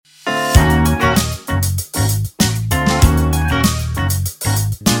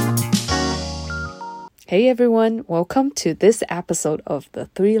Hey everyone, welcome to this episode of the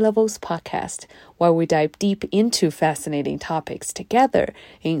 3 Levels podcast, where we dive deep into fascinating topics together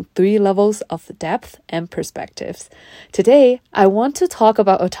in 3 levels of depth and perspectives. Today, I want to talk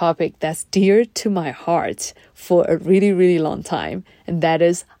about a topic that's dear to my heart for a really long time, and that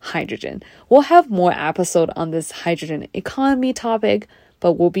is hydrogen. We'll have more episodes on this hydrogen economy topic,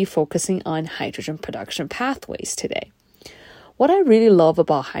 but we'll be focusing on hydrogen production pathways today. What I really love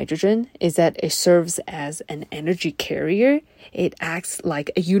about hydrogen is that it serves as an energy carrier. It acts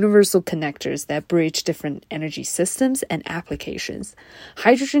like a universal connectors that bridge different energy systems and applications.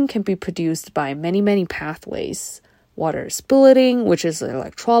 Hydrogen can be produced by many pathways. Water splitting, which is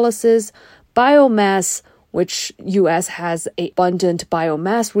electrolysis, biomass, which US has abundant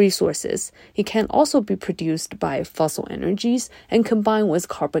biomass resources. It can also be produced by fossil energies and combined with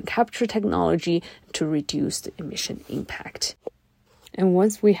carbon capture technology to reduce the emission impact. And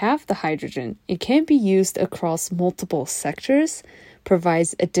once we have the hydrogen, it can be used across multiple sectors,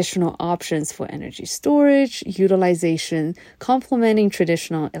 provides additional options for energy storage, utilization, complementing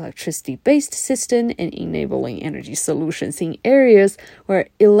traditional electricity-based system and enabling energy solutions in areas where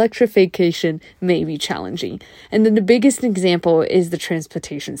electrification may be challenging. And then the biggest example is the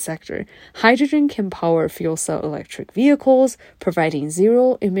transportation sector. Hydrogen can power fuel cell electric vehicles, providing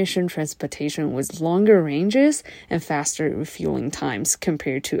zero-emission transportation with longer ranges and faster refueling times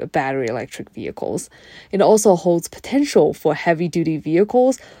compared to battery electric vehicles. It also holds potential for heavy-duty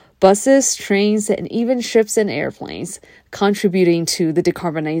vehicles, buses, trains, and even ships and airplanes, contributing to the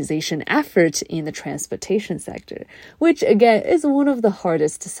decarbonization effort in the transportation sector, which again is one of the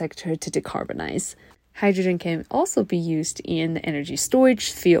hardest sectors to decarbonize. Hydrogen can also be used in the energy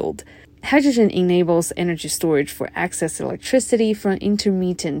storage field. Hydrogen enables energy storage for excess electricity from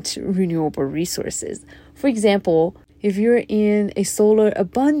intermittent renewable resources. For example, if you're in a solar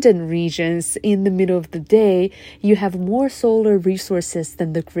abundant regions in the middle of the day, you have more solar resources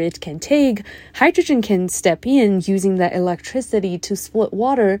than the grid can take. Hydrogen can step in using that electricity to split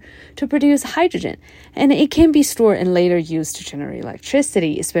water to produce hydrogen. And it can be stored and later used to generate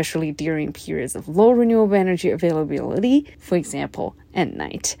electricity, especially during periods of low renewable energy availability, for example, at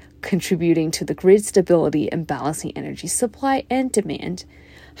night, contributing to the grid stability and balancing energy supply and demand.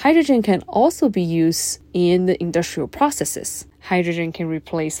 Hydrogen can also be used in the industrial processes. Hydrogen can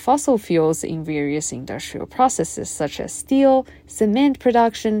replace fossil fuels in various industrial processes such as steel, cement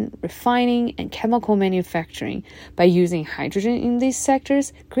production, refining, and chemical manufacturing. By using hydrogen in these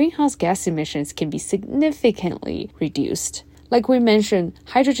sectors, greenhouse gas emissions can be significantly reduced. Like we mentioned,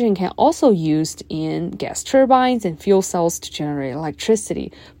 hydrogen can also be used in gas turbines and fuel cells to generate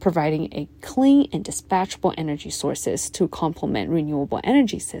electricity, providing a clean and dispatchable energy sources to complement renewable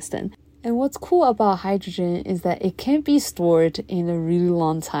energy system. And what's cool about hydrogen is that it can be stored in a really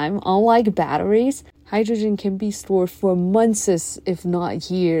long time. Unlike batteries, hydrogen can be stored for months, if not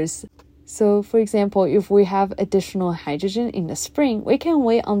years. So, for example, if we have additional hydrogen in the spring, we can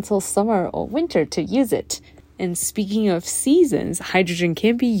wait until summer or winter to use it. And speaking of seasons, hydrogen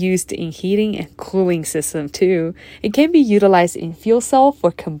can be used in heating and cooling system too. It can be utilized in fuel cell for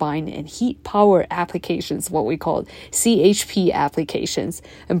combined and heat power applications, what we call CHP applications,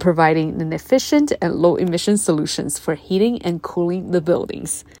 and providing an efficient and low emission solutions for heating and cooling the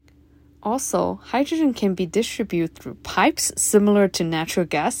buildings. Also, hydrogen can be distributed through pipes similar to natural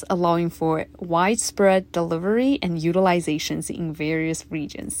gas, allowing for widespread delivery and utilizations in various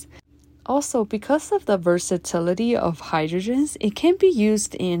regions. Also, because of the versatility of hydrogens, it can be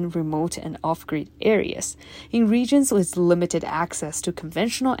used in remote and off-grid areas. In regions with limited access to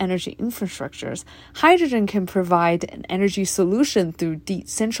conventional energy infrastructures, hydrogen can provide an energy solution through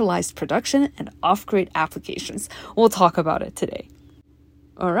decentralized production and off-grid applications. We'll talk about it today.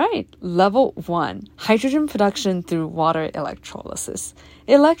 All right, level 1, hydrogen production through water electrolysis.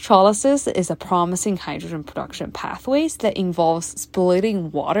 Electrolysis is a promising hydrogen production pathways that involves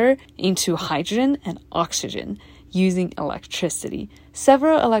splitting water into hydrogen and oxygen using electricity.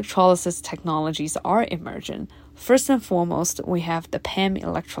 Several electrolysis technologies are emerging. First and foremost, we have the PEM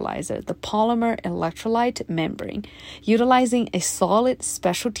electrolyzer, the Polymer Electrolyte Membrane, utilizing a solid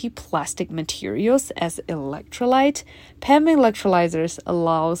specialty plastic materials as electrolyte. PEM electrolyzers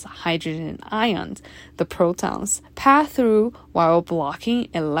allows hydrogen ions, the protons, pass through while blocking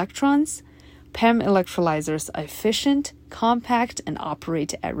electrons. PEM electrolyzers are efficient, compact, and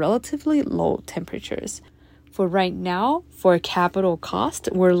operate at relatively low temperatures. For right now, for a capital cost,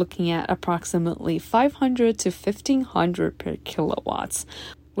 we're looking at approximately $500 to $1,500 per kilowatts,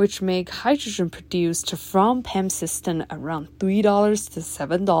 which make hydrogen produced from PEM system around $3 to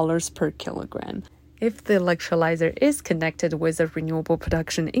 $7 per kilogram. If the electrolyzer is connected with a renewable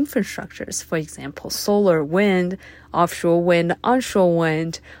production infrastructures, for example, solar, wind, offshore wind, onshore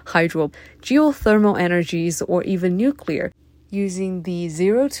wind, hydro, geothermal energies, or even nuclear, using the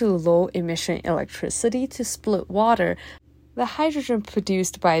zero to low emission electricity to split water, the hydrogen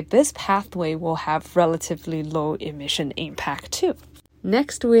produced by this pathway will have relatively low emission impact too.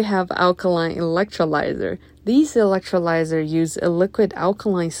 Next, we have alkaline electrolyzer. These electrolyzers use a liquid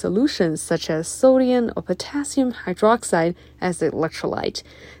alkaline solution such as sodium or potassium hydroxide as the electrolyte.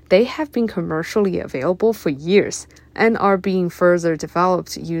 They have been commercially available for years and are being further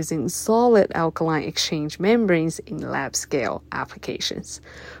developed using solid alkaline exchange membranes in lab-scale applications.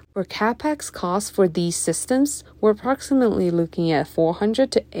 For capex costs for these systems, we're approximately looking at $400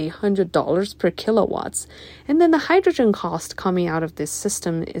 to $800 per kilowatts, and then the hydrogen cost coming out of this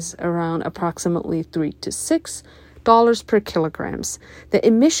system is around approximately $3 to $6 per kilograms. The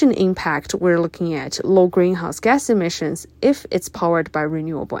emission impact, we're looking at low greenhouse gas emissions if it's powered by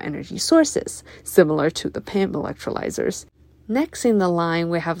renewable energy sources, similar to the PEM electrolyzers. Next in the line,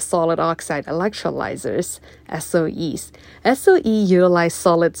 we have solid oxide electrolyzers, SOEs. SOE utilize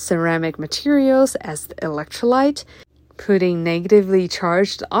solid ceramic materials as the electrolyte, putting negatively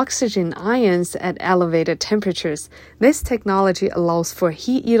charged oxygen ions at elevated temperatures. This technology allows for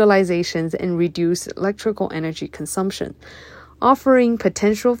heat utilizations and reduced electrical energy consumption, offering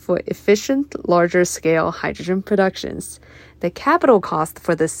potential for efficient, larger-scale hydrogen productions. The capital cost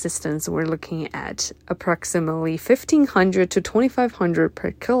for the systems we're looking at approximately $1,500 to $2,500 per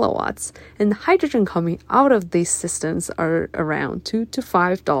kilowatts, and the hydrogen coming out of these systems are around $2 to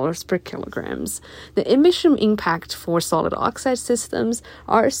 $5 per kilograms. The emission impact for solid oxide systems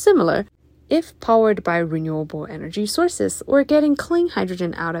are similar. If powered by renewable energy sources, we're getting clean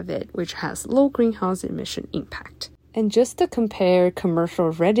hydrogen out of it, which has low greenhouse emission impact. And just to compare commercial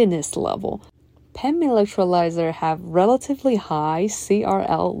readiness level, PEM electrolyzers have relatively high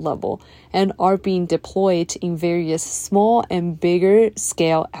CRL level and are being deployed in various small and bigger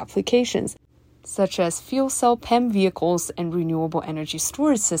scale applications, such as fuel cell PEM vehicles and renewable energy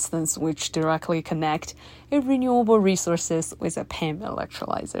storage systems, which directly connect a renewable resources with a PEM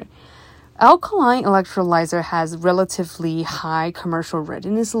electrolyzer. Alkaline electrolyzer has relatively high commercial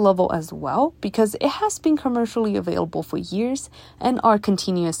readiness level as well because it has been commercially available for years and are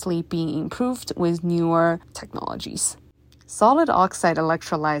continuously being improved with newer technologies. Solid oxide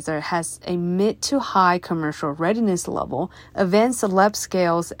electrolyzer has a mid to high commercial readiness level. Advanced lab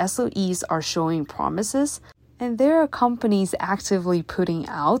scales SOEs are showing promises, and there are companies actively putting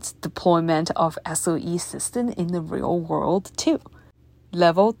out deployment of SOE system in the real world too.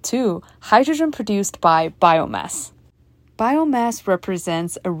 Level 2, hydrogen produced by biomass. Biomass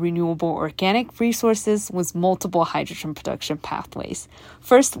represents a renewable organic resources with multiple hydrogen production pathways.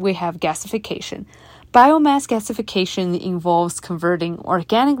 First, we have gasification. Biomass gasification involves converting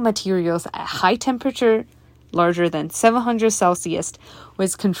organic materials at high temperature, larger than 700 Celsius,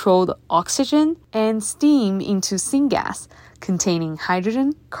 with controlled oxygen and steam into syngas, containing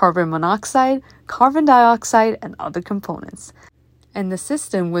hydrogen, carbon monoxide, carbon dioxide, and other components. And the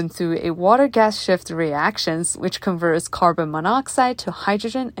system went through a water-gas shift reactions, which converts carbon monoxide to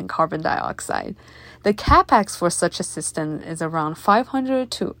hydrogen and carbon dioxide. The capex for such a system is around $500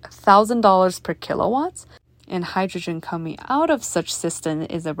 to $1,000 per kilowatts, and hydrogen coming out of such system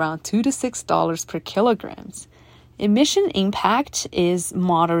is around $2 to $6 per kilograms. Emission impact is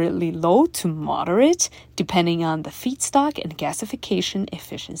moderately low to moderate, depending on the feedstock and gasification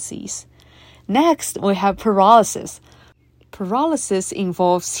efficiencies. Next, we have pyrolysis. Pyrolysis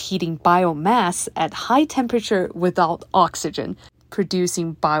involves heating biomass at high temperature without oxygen,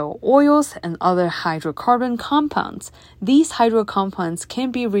 producing bio-oils and other hydrocarbon compounds. These hydrocompounds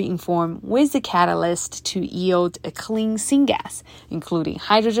can be reinformed with the catalyst to yield a clean syngas, including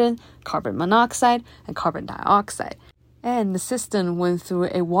hydrogen, carbon monoxide, and carbon dioxide. And the system went through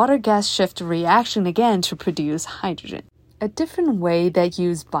a water-gas shift reaction again to produce hydrogen. A different way that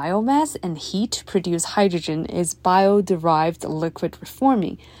uses biomass and heat to produce hydrogen is bio-derived liquid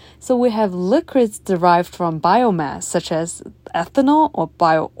reforming. So we have liquids derived from biomass, such as ethanol or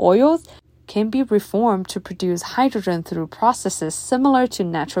bio-oils, can be reformed to produce hydrogen through processes similar to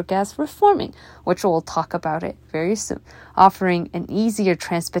natural gas reforming, which we'll talk about it very soon, offering an easier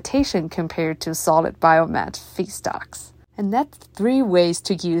transportation compared to solid biomass feedstocks. And that's 3 ways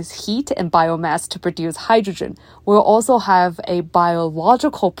to use heat and biomass to produce hydrogen. We'll also have a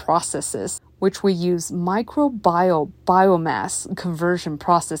biological processes, which we use biomass conversion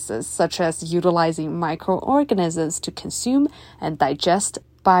processes, such as utilizing microorganisms to consume and digest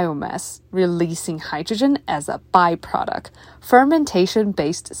Biomass, releasing hydrogen as a byproduct.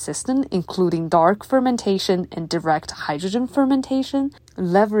 Fermentation-based system, including dark fermentation and direct hydrogen fermentation,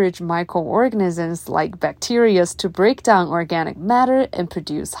 leverage microorganisms like bacteria to break down organic matter and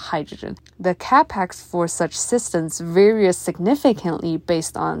produce hydrogen. The capex for such systems varies significantly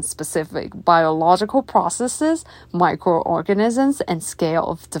based on specific biological processes, microorganisms, and scale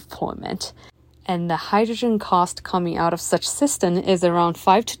of deployment. And the hydrogen cost coming out of such system is around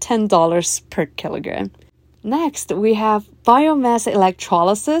 $5 to $10 per kilogram. Next, we have biomass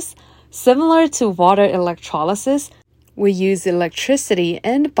electrolysis. Similar to water electrolysis, we use electricity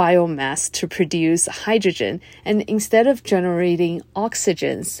and biomass to produce hydrogen, and instead of generating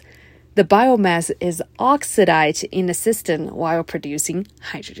oxygens, the biomass is oxidized in the system while producing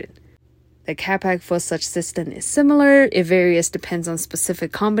hydrogen. The capex for such system is similar. It varies depends on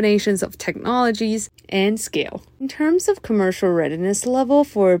specific combinations of technologies and scale. In terms of commercial readiness level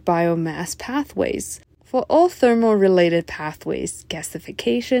for biomass pathways, for all thermal-related pathways,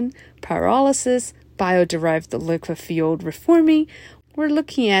 gasification, pyrolysis, bio-derived liquid fuel reforming, we're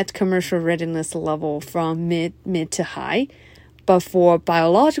looking at commercial readiness level from mid to high. But for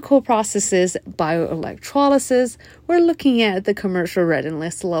biological processes, bioelectrolysis, we're looking at the commercial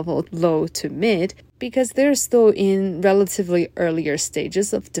readiness level low to mid because they're still in relatively earlier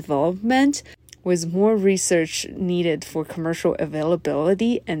stages of development with more research needed for commercial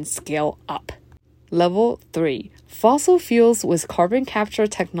availability and scale up. Level 3. Fossil fuels with carbon capture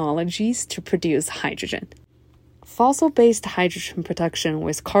technologies to produce hydrogen. Fossil-based hydrogen production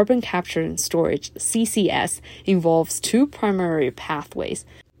with carbon capture and storage, CCS, involves two primary pathways.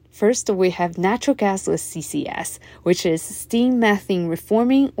 First, we have natural gas with CCS, which is steam-methane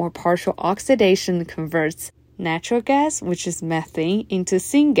reforming or partial oxidation converts natural gas, which is methane, into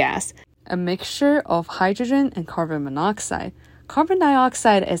syngas, a mixture of hydrogen and carbon monoxide. Carbon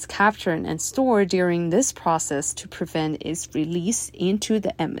dioxide is captured and stored during this process to prevent its release into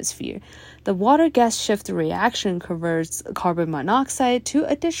the atmosphere. The water-gas shift reaction converts carbon monoxide to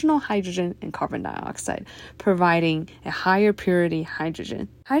additional hydrogen and carbon dioxide, providing a higher purity hydrogen.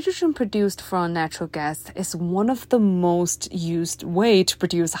 Hydrogen produced from natural gas is one of the most used way to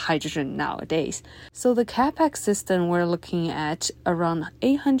produce hydrogen nowadays. So the capex system, we're looking at around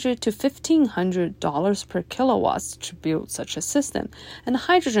 $800 to $1,500 per kilowatts to build such a system. And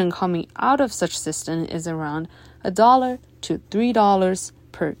hydrogen coming out of such system is around $1 to $3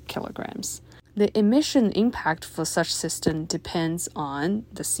 per kilograms. The emission impact for such system depends on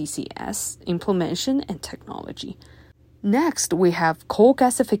the CCS implementation and technology. Next, we have coal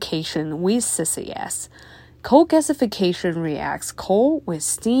gasification with CCS. Coal gasification reacts coal with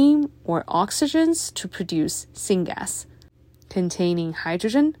steam or oxygens to produce syngas, containing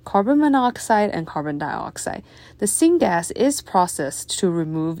hydrogen, carbon monoxide, and carbon dioxide. The syngas is processed to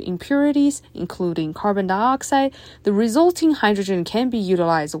remove impurities, including carbon dioxide. The resulting hydrogen can be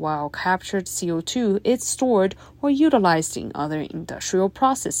utilized while captured CO2 is stored or utilized in other industrial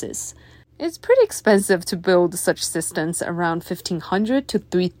processes. It's pretty expensive to build such systems, around $1,500 to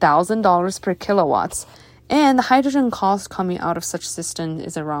 $3,000 per kilowatts. And the hydrogen cost coming out of such system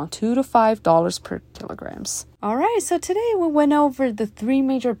is around $2 to $5 per kilograms. Alright, so today we went over the three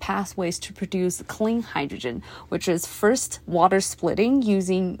major pathways to produce clean hydrogen, which is first, water splitting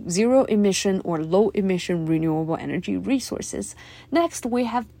using zero emission or low emission renewable energy resources. Next, we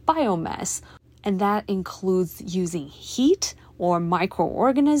have biomass, and that includes using heat or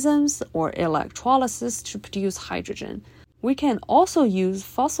microorganisms or electrolysis to produce hydrogen. We can also use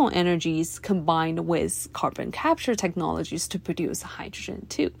fossil energies combined with carbon capture technologies to produce hydrogen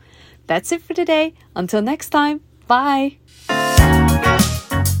too. That's it for today. Until next time, bye!